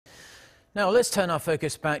Now let's turn our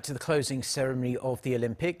focus back to the closing ceremony of the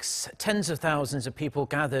Olympics. Tens of thousands of people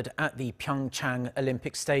gathered at the PyeongChang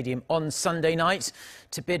Olympic Stadium on Sunday night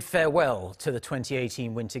to bid farewell to the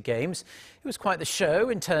 2018 Winter Games. It was quite the show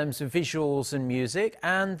in terms of visuals and music,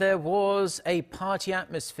 and there was a party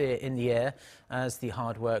atmosphere in the air as the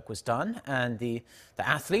hard work was done, and the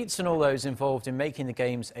athletes and all those involved in making the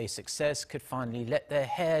Games a success could finally let their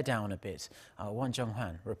hair down a bit.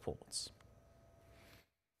 Hwan reports.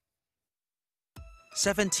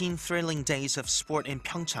 17 thrilling days of sport in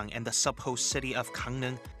Pyeongchang and the sub-host city of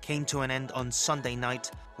Gangneung came to an end on Sunday night,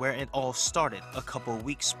 where it all started a couple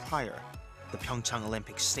weeks prior, the PyeongChang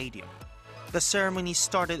Olympic Stadium. The ceremony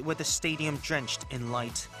started with the stadium drenched in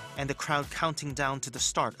light and the crowd counting down to the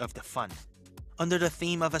start of the fun. Under the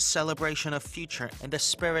theme of a celebration of future and the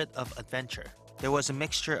spirit of adventure, there was a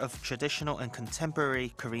mixture of traditional and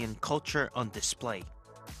contemporary Korean culture on display.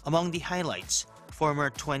 Among the highlights,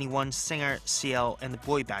 former 21 singer CL and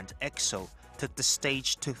boy band EXO took the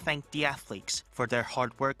stage to thank the athletes for their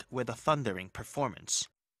hard work with a thundering performance.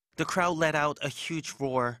 The crowd let out a huge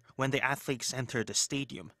roar when the athletes entered the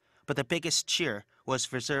stadium, but the biggest cheer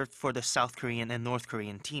was reserved for the South Korean and North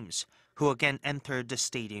Korean teams, who again entered the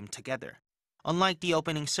stadium together. Unlike the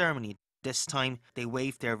opening ceremony, this time they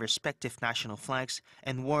waved their respective national flags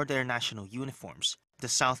and wore their national uniforms, the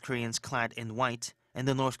South Koreans clad in white and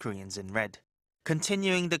the North Koreans in red.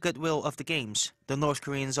 Continuing the goodwill of the Games, the North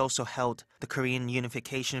Koreans also held the Korean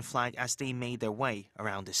unification flag as they made their way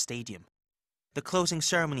around the stadium. The closing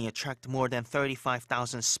ceremony attracted more than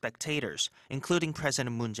 35,000 spectators, including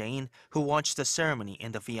President Moon Jae-in, who watched the ceremony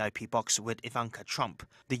in the VIP box with Ivanka Trump,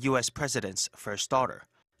 the U.S. president's first daughter,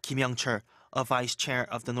 Kim Young-chul, a vice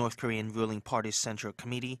chair of the North Korean ruling party's Central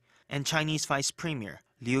Committee, and Chinese Vice Premier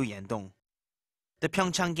Liu Yandong. The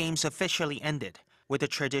PyeongChang Games officially ended with the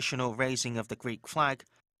traditional raising of the Greek flag,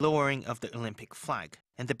 lowering of the Olympic flag,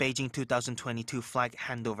 and the Beijing 2022 flag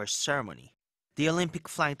handover ceremony. The Olympic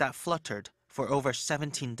flag that fluttered for over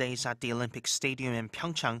 17 days at the Olympic Stadium in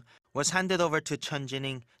Pyeongchang was handed over to Chen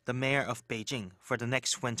Jining, the mayor of Beijing, for the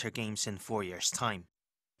next Winter Games in 4 years' time.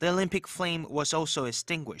 The Olympic flame was also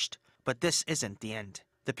extinguished, but this isn't the end.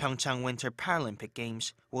 The PyeongChang Winter Paralympic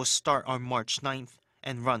Games will start on March 9th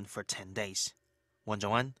and run for 10 days.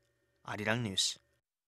 Arirang News.